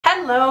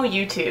Hello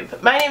YouTube,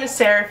 my name is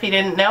Sarah if you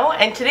didn't know,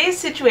 and today's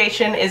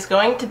situation is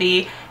going to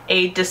be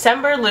a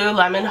December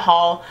Lululemon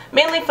haul,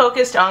 mainly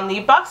focused on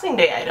the Boxing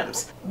Day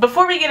items.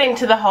 Before we get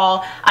into the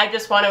haul, I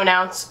just want to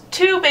announce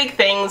two big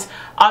things.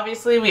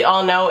 Obviously we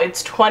all know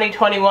it's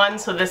 2021,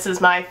 so this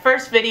is my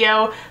first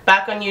video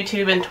back on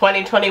YouTube in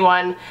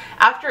 2021.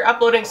 After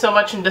uploading so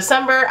much in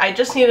December, I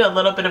just needed a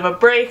little bit of a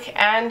break,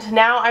 and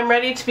now I'm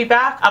ready to be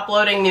back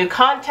uploading new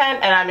content,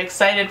 and I'm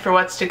excited for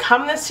what's to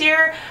come this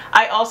year.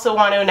 I also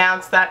want to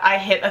announce that I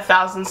hit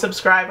 1,000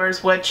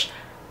 subscribers, which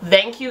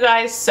thank you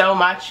guys so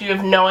much. You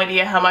have no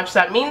idea how much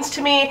that means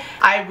to me.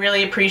 I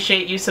really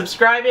appreciate you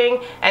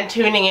subscribing and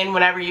tuning in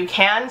whenever you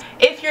can.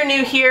 If you're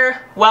new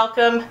here,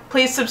 welcome.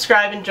 Please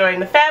subscribe and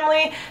join the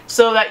family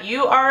so that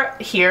you are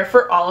here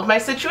for all of my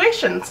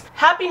situations.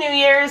 Happy New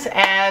Year's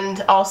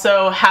and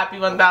also happy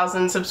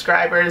 1,000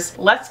 subscribers.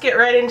 Let's get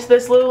right into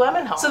this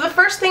Lululemon haul. So the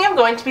first thing I'm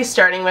going to be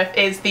starting with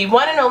is the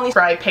one and only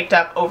bra I picked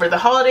up over the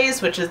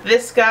holidays, which is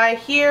this guy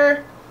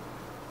here.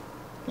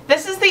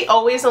 This is the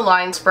Always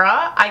Aligns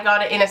bra. I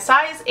got it in a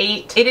size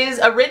 8. It is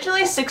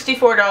originally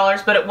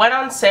 $64, but it went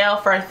on sale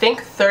for I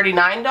think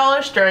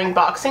 $39 during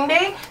Boxing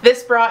Day.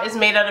 This bra is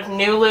made out of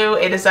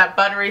Nulu. It is that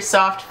buttery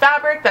soft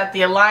fabric that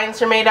the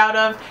Aligns are made out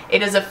of.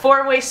 It is a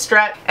 4-way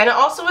stretch, and it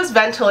also has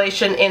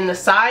ventilation in the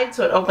side,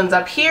 so it opens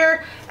up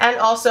here, and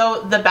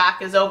also the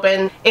back is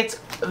open. It's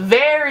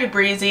very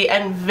breezy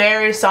and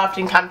very soft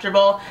and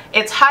comfortable.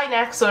 It's high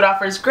neck, so it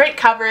offers great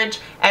coverage,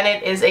 and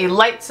it is a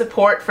light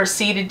support for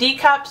C to D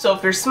cup, so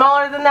if you're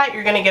smaller than that,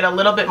 you're going to get a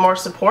little bit more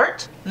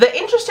support. The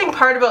interesting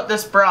part about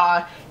this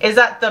bra is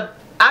that the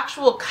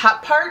actual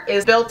cup part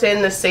is built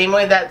in the same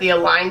way that the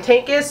Align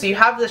tank is, so you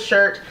have the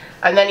shirt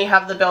and then you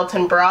have the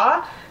built-in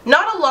bra.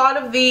 Not a lot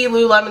of the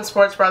Lululemon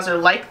sports bras are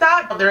like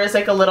that. There is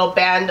like a little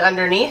band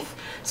underneath.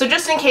 So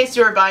just in case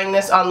you are buying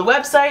this on the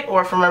website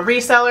or from a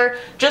reseller,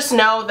 just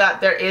know that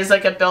there is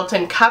like a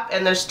built-in cup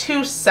and there's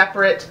two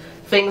separate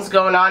things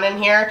going on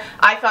in here.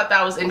 I thought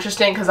that was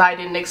interesting because I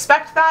didn't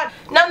expect that.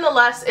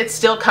 Nonetheless, it's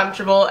still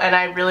comfortable and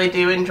I really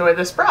do enjoy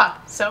this bra.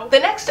 So the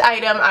next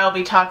item I'll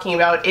be talking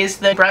about is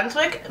the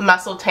Brunswick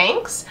Muscle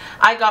Tanks.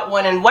 I got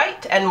one in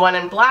white and one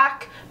in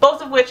black,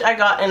 both of which I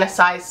got in a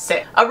size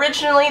 6.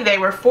 Originally they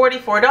were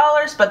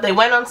 $44, but they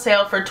went on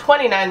sale for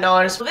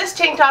 $29. This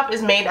tank top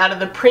is made out of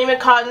the Prima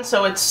cotton,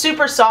 so it's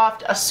super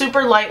soft, a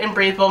super light and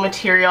breathable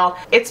material.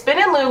 It's been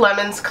in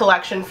Lululemon's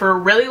collection for a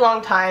really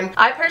long time.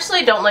 I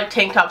personally don't like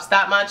tank tops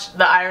that much.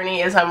 The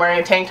irony is I'm wearing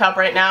a tank top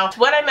right now.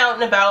 When I'm out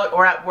and about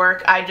or at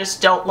work, I just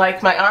don't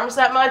like my arms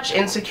that much,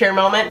 insecure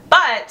moment.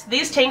 But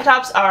these tank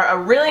tops are a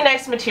really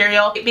nice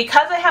material.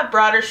 Because I have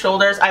broader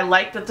shoulders, I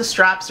like that the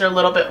straps are a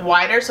little bit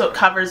wider so it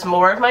covers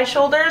more of my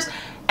shoulders,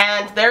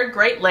 and they're a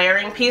great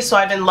layering piece, so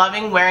I've been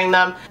loving wearing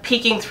them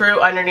peeking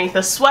through underneath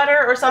a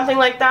sweater or something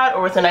like that,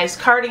 or with a nice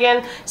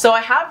cardigan. So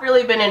I have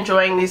really been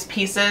enjoying these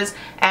pieces,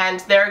 and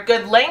they're a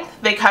good length.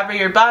 They cover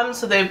your bum,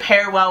 so they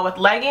pair well with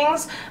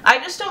leggings. I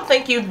just don't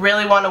think you'd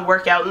really want to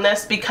work out in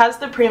this because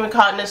the Prima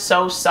cotton is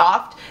so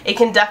soft. It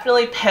can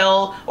definitely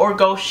pill or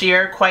go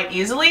sheer quite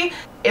easily.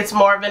 It's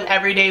more of an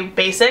everyday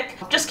basic.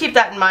 Just keep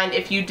that in mind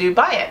if you do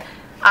buy it.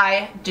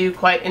 I do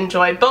quite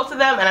enjoy both of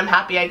them, and I'm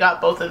happy I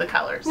got both of the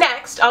colors.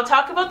 Next, I'll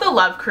talk about the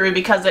Love Crew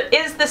because it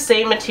is the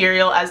same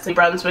material as the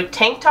Brunswick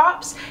tank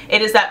tops.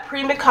 It is that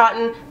Prima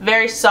cotton,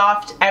 very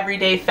soft,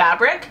 everyday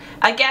fabric.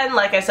 Again,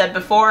 like I said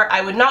before,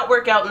 I would not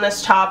work out in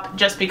this top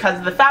just because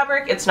of the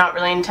fabric. It's not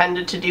really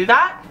intended to do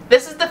that.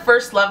 This is the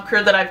first Love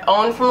Crew that I've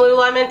owned from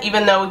Lululemon,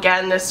 even though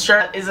again this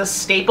shirt is a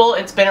staple.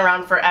 It's been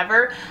around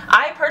forever.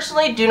 I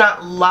personally do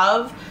not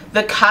love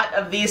the cut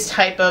of these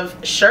type of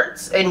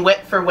shirts in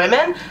width for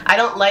women. I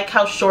don't like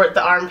how short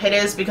the armpit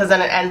is because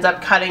then it ends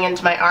up cutting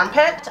into my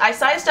armpit. I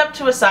sized up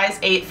to a size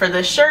 8 for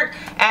this shirt,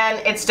 and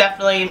it's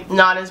definitely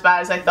not as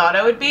bad as I thought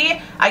it would be.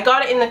 I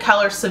got it in the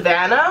color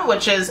Savannah,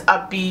 which is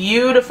a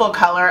beautiful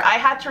color. I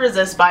had to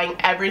resist buying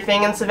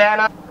everything in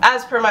Savannah.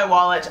 As per my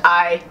wallet,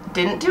 I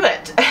didn't do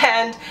it.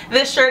 And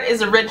this shirt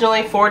is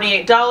originally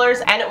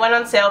 $48 and it went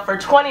on sale for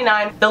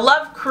 $29. The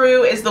Love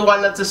Crew is the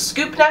one that's a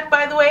scoop neck,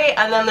 by the way,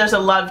 and then there's a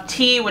Love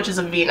Tee, which is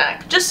a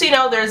V-neck. Just so you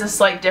know, there's a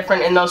slight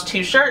difference in those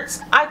two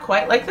shirts. I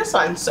quite like this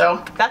one,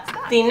 so that's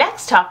that. The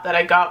next top that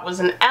I got was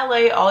an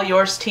LA All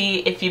Yours tee.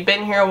 If you've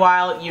been here a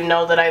while, you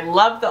know that I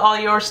love the All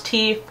Yours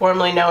tee,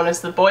 formerly known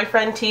as the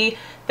boyfriend tee.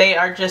 They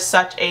are just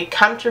such a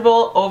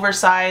comfortable,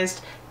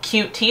 oversized,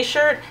 cute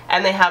t-shirt,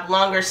 and they have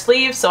longer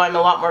sleeves, so I'm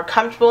a lot more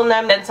comfortable in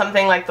them than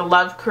something like the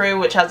Love Crew,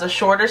 which has a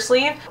shorter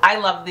sleeve. I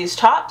love these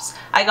tops.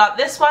 I got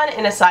this one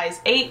in a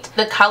size 8.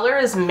 The color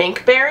is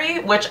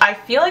Minkberry, which I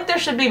feel like there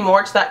should be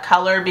more to that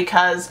color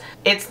because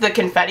it's the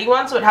confetti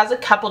one, so it has a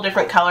couple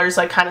different colors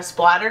like kind of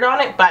splattered on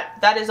it, but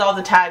that is all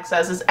the tag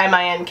says is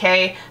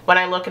M-I-N-K. When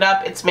I look it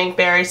up, it's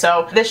Minkberry.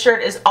 So this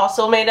shirt is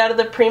also made out of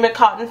the Prima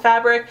cotton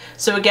fabric,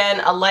 so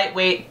again, a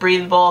lightweight,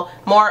 breathable,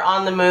 more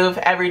on the move,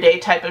 everyday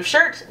type of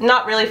shirt,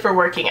 not really for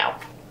working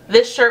out.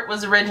 This shirt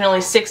was originally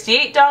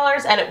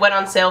 $68 and it went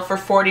on sale for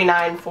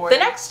 $49. The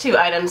next two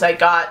items I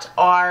got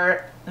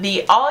are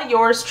the All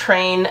Yours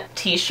Train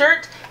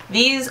t-shirt.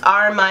 These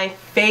are my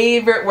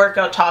favorite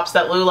workout tops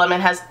that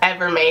Lululemon has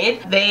ever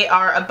made. They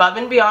are above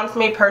and beyond for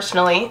me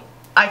personally.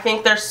 I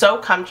think they're so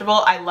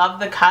comfortable. I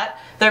love the cut.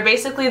 They're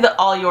basically the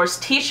all yours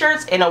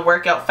t-shirts in a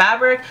workout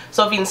fabric.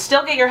 So if you can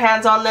still get your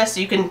hands on this,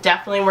 you can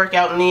definitely work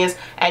out in these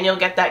and you'll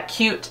get that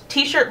cute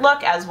t-shirt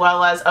look as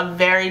well as a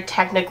very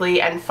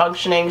technically and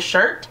functioning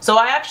shirt. So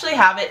I actually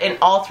have it in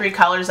all three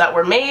colors that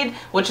were made,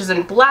 which is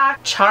in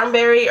black,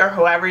 charmberry, or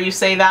however you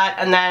say that,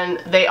 and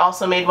then they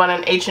also made one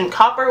in ancient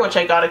copper, which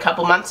I got a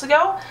couple months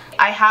ago.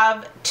 I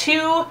have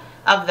two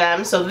of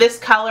them, so this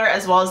color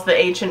as well as the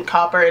ancient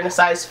copper in a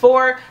size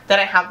 4, then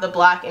I have the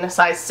black in a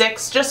size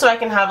 6, just so I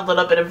can have a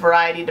little bit of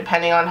variety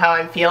depending on how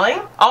I'm feeling.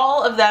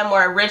 All of them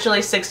were originally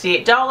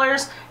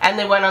 $68 and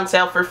they went on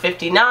sale for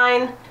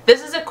 $59.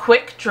 This is a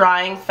quick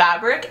drying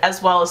fabric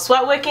as well as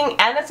sweat wicking,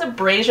 and it's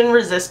abrasion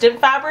resistant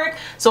fabric,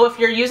 so if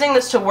you're using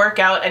this to work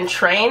out and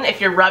train, if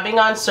you're rubbing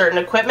on certain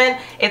equipment,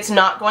 it's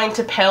not going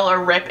to pill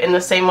or rip in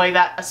the same way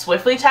that a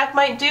Swiftly Tech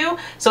might do,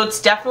 so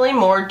it's definitely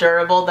more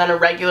durable than a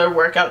regular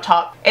workout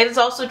top. It is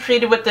also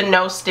treated with the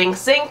no stink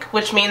zinc,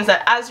 which means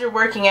that as you're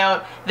working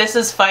out, this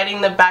is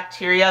fighting the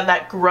bacteria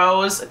that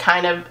grows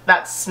kind of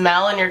that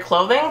smell in your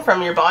clothing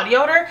from your body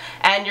odor,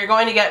 and you're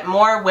going to get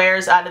more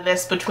wears out of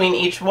this between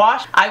each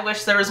wash. I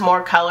wish there was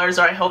more colors,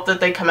 or I hope that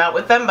they come out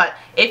with them, but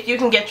if you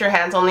can get your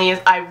hands on these,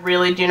 I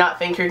really do not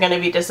think you're going to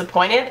be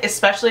disappointed,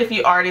 especially if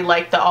you already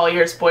like the all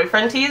yours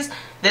boyfriend tees.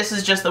 This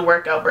is just the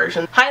workout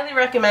version. Highly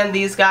recommend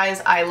these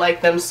guys. I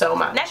like them so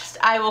much. Next,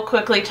 I will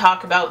quickly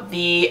talk about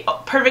the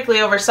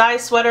perfectly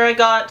oversized sweater I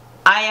got.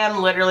 I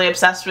am literally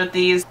obsessed with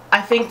these.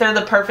 I think they're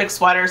the perfect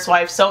sweater, so I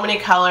have so many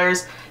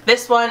colors.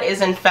 This one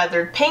is in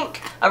feathered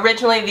pink.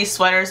 Originally these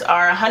sweaters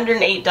are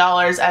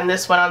 $108 and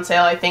this went on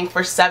sale I think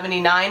for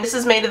 $79. This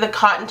is made of the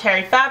cotton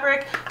terry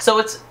fabric, so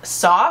it's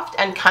soft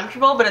and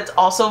comfortable, but it's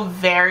also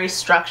very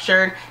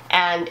structured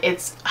and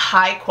it's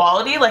high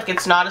quality. Like,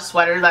 it's not a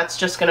sweater that's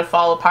just gonna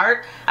fall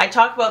apart. I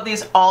talk about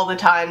these all the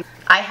time.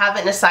 I have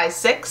it in a size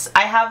 6.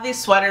 I have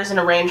these sweaters in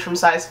a range from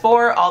size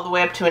 4 all the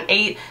way up to an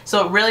 8,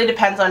 so it really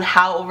depends on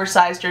how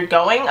oversized you're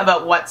going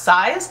about what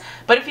size.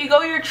 But if you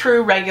go your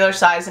true regular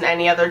size in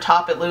any other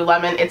top at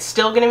Lululemon, it's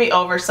still going to be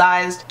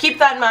oversized. Keep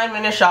that in mind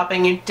when you're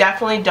shopping. You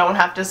definitely don't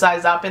have to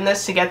size up in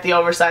this to get the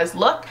oversized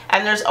look,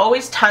 and there's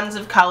always tons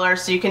of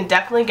colors, so you can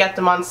definitely get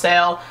them on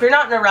sale. If you're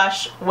not in a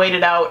rush, wait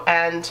it out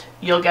and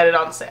you'll get it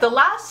on sale. The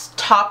last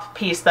top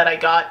piece that I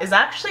got is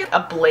actually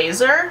a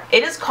blazer.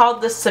 It is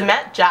called the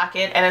Samat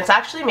Jacket and it's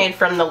actually made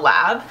from the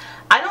Lab.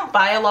 I don't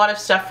buy a lot of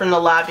stuff from the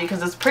Lab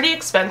because it's pretty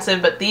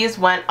expensive, but these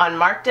went on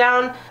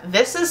markdown.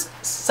 This is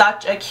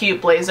such a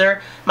cute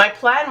blazer. My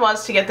plan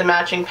was to get the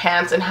matching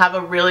pants and have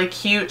a really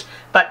cute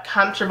but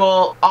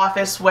comfortable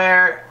office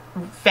wear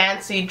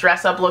fancy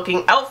dress up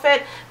looking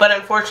outfit, but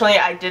unfortunately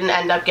I didn't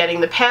end up getting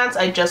the pants.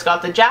 I just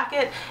got the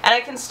jacket, and I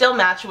can still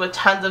match it with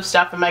tons of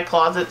stuff in my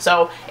closet,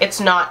 so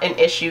it's not an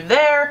issue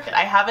there.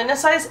 I have it in a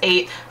size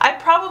 8. I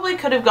probably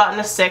could have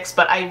gotten a 6,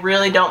 but I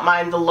really don't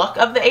mind the look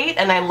of the 8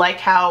 and I like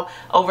how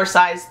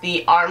oversized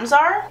the arms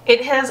are.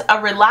 It has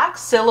a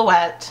relaxed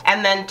silhouette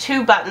and then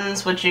 2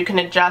 buttons which you can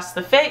adjust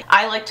the fit.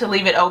 I like to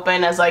leave it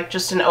open as like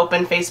just an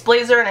open face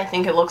blazer, and I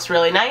think it looks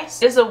really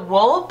nice. It is a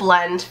wool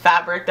blend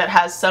fabric that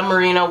has some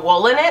merino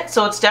wool in it,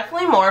 so it's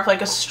definitely more of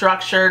like a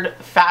structured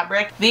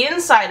fabric. The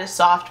inside is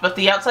soft, but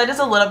the outside is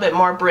a little bit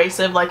more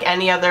abrasive like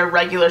any other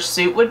regular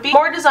suit would be.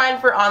 More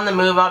designed for on the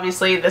move,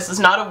 obviously. This is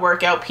not a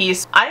workout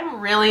piece. I'm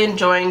really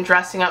enjoying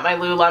dressing up my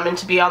Lululemon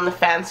to be on the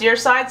fancier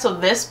side, so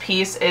this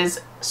piece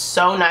is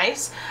so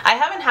nice. I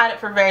haven't had it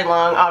for very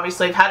long,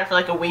 obviously. I've had it for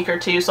like a week or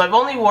 2, so I've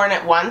only worn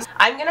it once.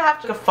 I'm gonna have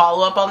to do a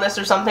follow-up on this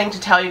or something to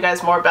tell you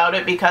guys more about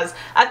it, because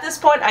at this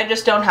point I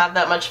just don't have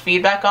that much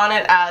feedback on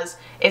it, as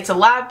it's a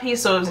Lab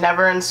piece, so it was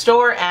never in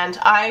store, and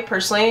I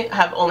personally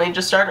have only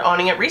just started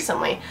owning it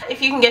recently.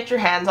 If you can get your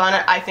hands on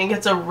it, I think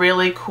it's a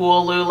really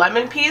cool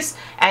Lululemon piece,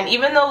 and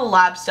even though the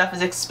Lab stuff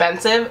is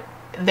expensive,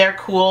 they're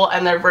cool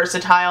and they're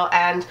versatile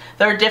and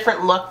they're a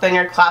different look than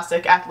your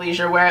classic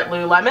athleisure wear at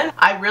Lululemon.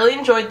 I really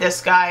enjoyed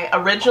this guy.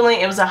 Originally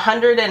it was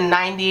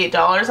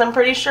 $198, I'm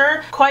pretty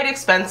sure. Quite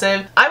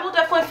expensive. I will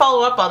definitely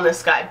follow up on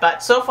this guy,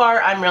 but so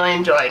far I'm really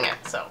enjoying it.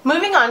 So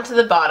moving on to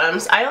the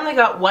bottoms, I only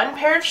got one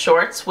pair of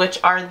shorts, which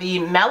are the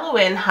Mellow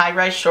In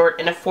high-rise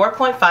short in a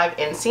 4.5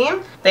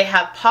 inseam. They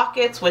have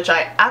pockets, which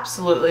I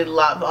absolutely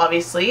love,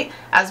 obviously,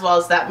 as well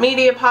as that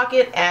media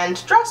pocket and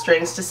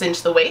drawstrings to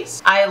cinch the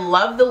waist. I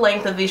love the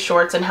length of these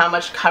shorts and how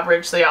much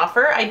coverage they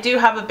offer. I do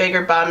have a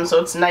bigger bum, so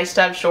it's nice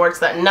to have shorts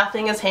that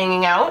nothing is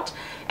hanging out,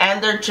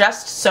 and they're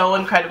just so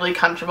incredibly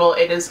comfortable.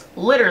 It is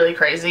literally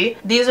crazy.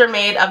 These are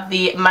made of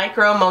the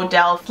micro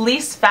modal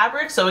fleece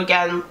fabric, so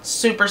again,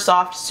 super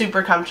soft,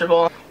 super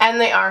comfortable,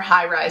 and they are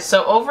high-rise.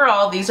 So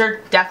overall, these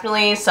are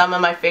definitely some of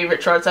my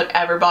favorite shorts I've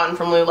ever bought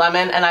from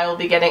Lululemon, and I will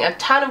be getting a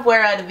ton of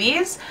wear out of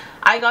these.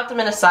 I got them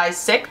in a size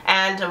 6,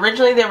 and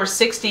originally they were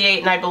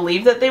 $68, and I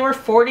believe that they were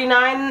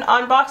 $49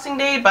 on Boxing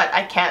Day, but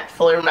I can't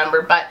fully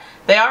remember. But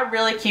they are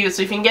really cute,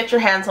 so if you can get your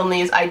hands on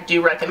these, I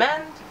do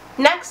recommend.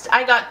 Next,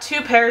 I got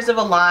two pairs of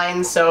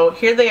Aligns, so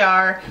here they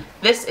are.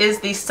 This is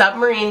the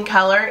submarine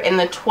color in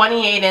the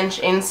 28-inch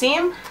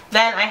inseam.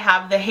 Then I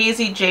have the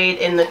hazy jade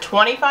in the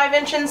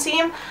 25-inch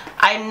inseam.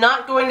 I'm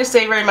not going to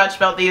say very much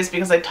about these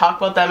because I talk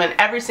about them in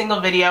every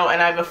single video,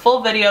 and I have a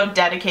full video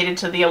dedicated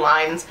to the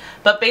Aligns.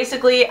 But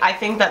basically, I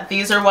think that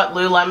these are what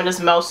Lululemon is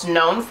most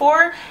known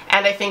for,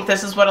 and I think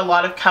this is what a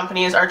lot of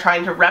companies are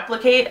trying to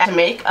replicate to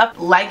make a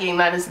legging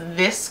that is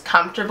this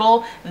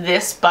comfortable,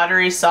 this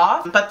buttery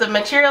soft. But the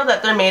material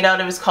that they're made out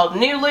of is called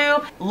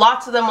Nulu.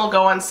 Lots of them will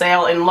go on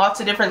sale in lots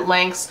of different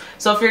lengths,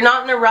 so if you're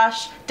not in a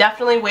rush,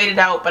 definitely wait it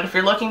out. But if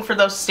you're looking for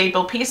those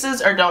staple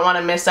pieces or don't want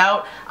to miss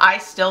out, I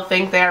still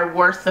think they are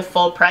worth the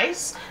full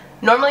price.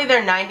 Normally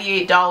they're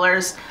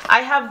 $98. I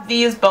have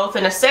these both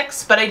in a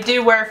 6, but I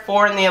do wear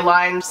 4 in the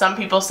Align. Some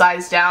people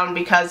size down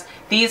because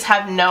these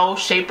have no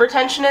shape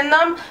retention in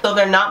them, so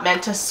they're not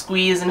meant to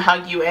squeeze and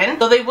hug you in.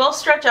 So they will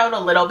stretch out a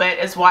little bit,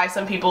 is why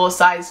some people will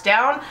size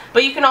down,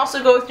 but you can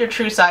also go with your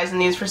true size in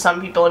these for some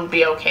people and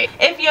be okay.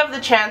 If you have the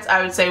chance,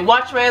 I would say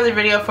watch my other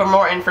video for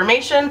more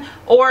information,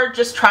 or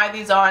just try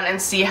these on and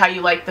see how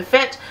you like the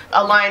fit.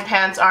 Align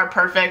pants are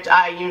perfect.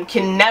 You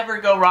can never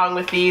go wrong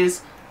with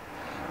these.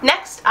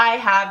 Next, I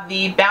have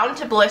the Bound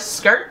to Bliss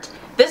skirt.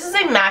 This is a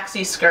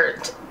maxi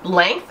skirt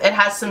length. It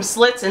has some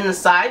slits in the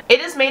side.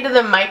 It is made of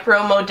the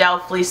micro modal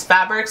fleece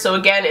fabric, so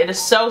again, it is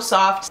so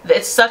soft.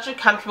 It's such a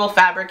comfortable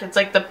fabric. It's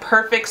like the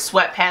perfect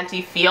sweat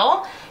panty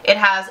feel. It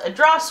has a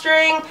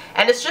drawstring,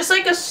 and it's just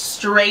like a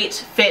straight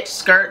fit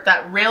skirt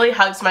that really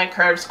hugs my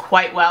curves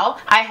quite well.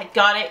 I had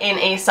got it in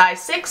a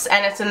size 6,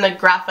 and it's in the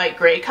graphite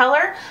gray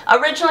color.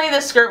 Originally,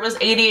 this skirt was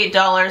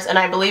 $88, and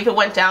I believe it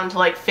went down to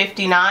like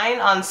 $59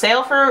 on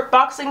sale for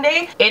Boxing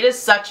Day. It is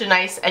such a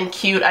nice and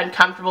cute and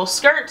comfortable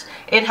skirt.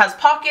 It has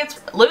pockets.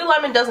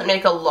 Lululemon doesn't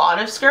make a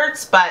lot of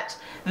skirts, but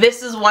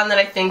this is one that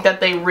I think that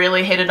they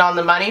really hit it on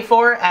the money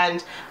for,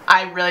 and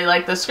I really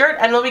like this skirt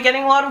and we'll be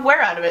getting a lot of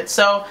wear out of it.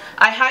 So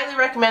I highly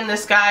recommend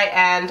this guy,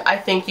 and I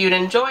think you'd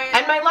enjoy it.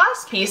 And my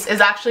last piece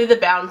is actually the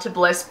Bound to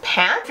Bliss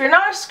pant. If you're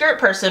not a skirt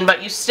person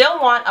but you still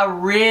want a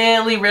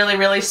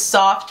really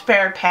soft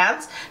pair of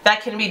pants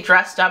that can be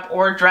dressed up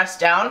or dressed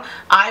down,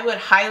 I would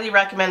highly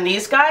recommend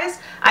these guys.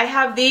 I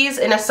have these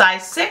in a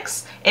size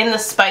 6 in the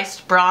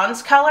spiced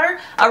bronze color.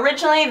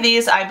 Originally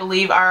these, I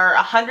believe, are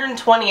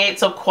 $128,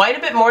 so quite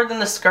a bit more than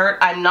the skirt.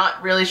 I'm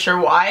not really sure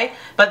why,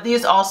 but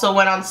these also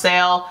went on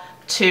sale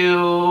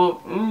to,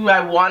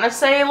 I want to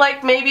say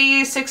like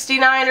maybe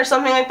 $69 or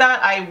something like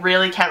that. I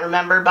really can't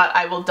remember, but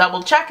I will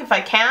double check if I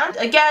can.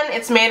 Again,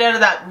 it's made out of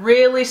that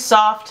really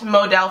soft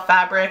modal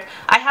fabric.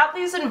 I have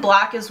these in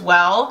black as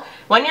well.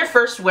 When you're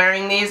first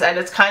wearing these and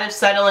it's kind of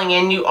settling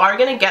in, you are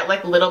going to get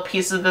like little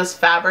pieces of this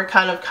fabric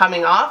kind of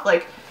coming off.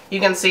 Like you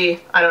can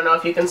see, I don't know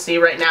if you can see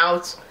right now,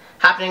 it's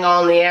happening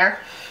all in the air.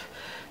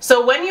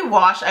 So when you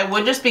wash, I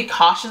would just be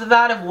cautious of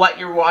that, of what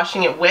you're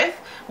washing it with,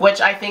 which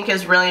I think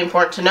is really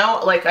important to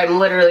know. Like I'm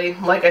literally,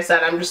 like I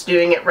said, I'm just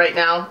doing it right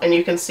now and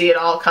you can see it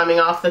all coming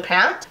off the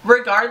pant.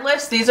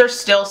 Regardless, these are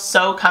still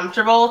so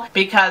comfortable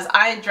because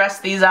I dress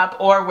these up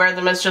or wear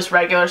them as just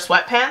regular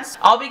sweatpants.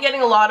 I'll be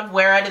getting a lot of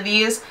wear out of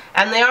these,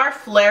 and they are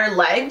flare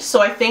legged, so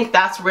I think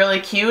that's really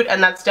cute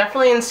and that's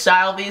definitely in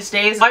style these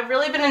days. I've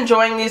really been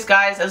enjoying these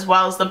guys, as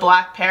well as the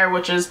black pair,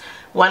 which is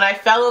when I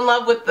fell in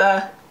love with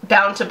the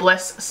Bound to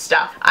Bliss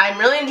stuff. I'm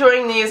really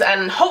enjoying these,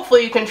 and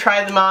hopefully you can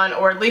try them on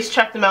or at least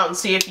check them out and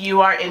see if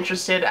you are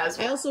interested as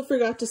well. I also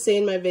forgot to say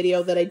in my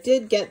video that I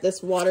did get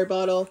this water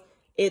bottle.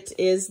 It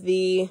is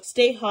the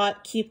Stay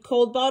Hot Keep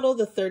Cold bottle,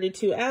 the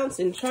 32 ounce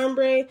in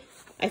chambray.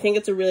 I think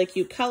it's a really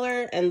cute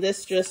color, and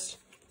this just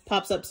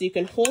pops up so you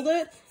can hold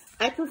it.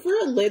 I prefer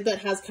a lid that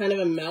has kind of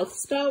a mouth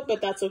spout, but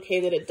that's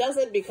okay that it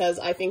doesn't because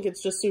I think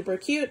it's just super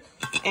cute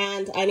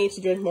and I need to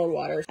drink more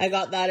water. I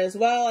got that as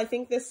well. I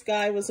think this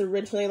guy was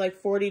originally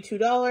like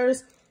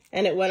 $42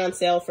 and it went on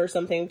sale for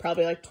something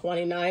probably like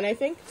 $29, I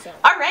think.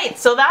 Alright,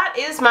 so that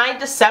is my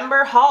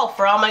December haul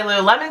for all my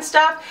Lululemon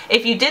stuff.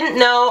 If you didn't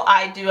know,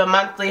 I do a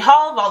monthly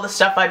haul of all the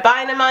stuff I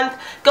buy in a month.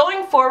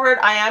 Going forward,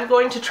 I am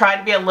going to try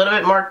to be a little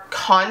bit more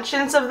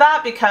conscious of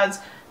that because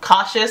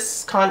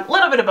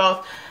little bit of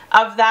both.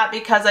 Of that,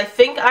 because I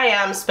think I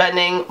am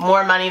spending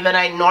more money than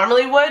I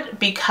normally would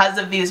because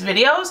of these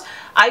videos.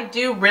 I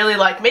do really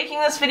like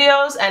making these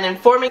videos and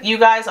informing you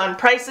guys on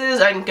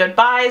prices and good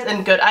buys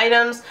and good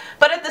items,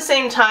 but at the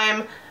same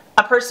time,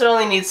 a person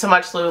only needs so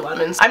much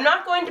Lululemon. I'm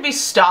not going to be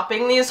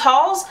stopping these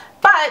hauls,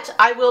 but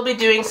I will be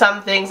doing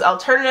some things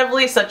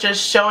alternatively, such as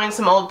showing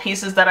some old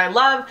pieces that I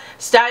love,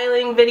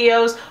 styling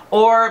videos,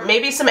 or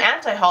maybe some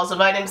anti-hauls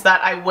of items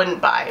that I wouldn't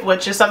buy,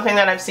 which is something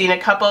that I've seen a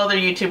couple other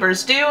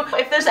YouTubers do.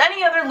 If there's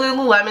any other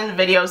Lululemon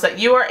videos that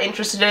you are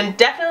interested in,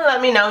 definitely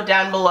let me know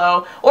down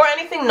below, or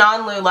anything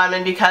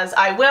non-Lululemon, because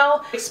I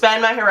will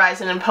expand my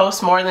horizon and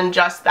post more than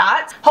just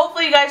that.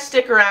 Hopefully you guys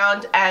stick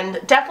around,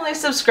 and definitely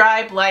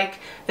subscribe, like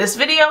this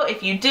video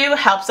if you do.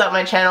 Helps out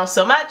my channel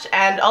so much,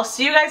 and I'll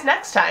see you guys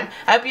next time.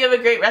 I hope you have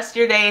a great rest of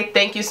your day.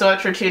 Thank you so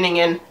much for tuning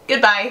in.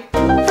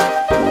 Goodbye.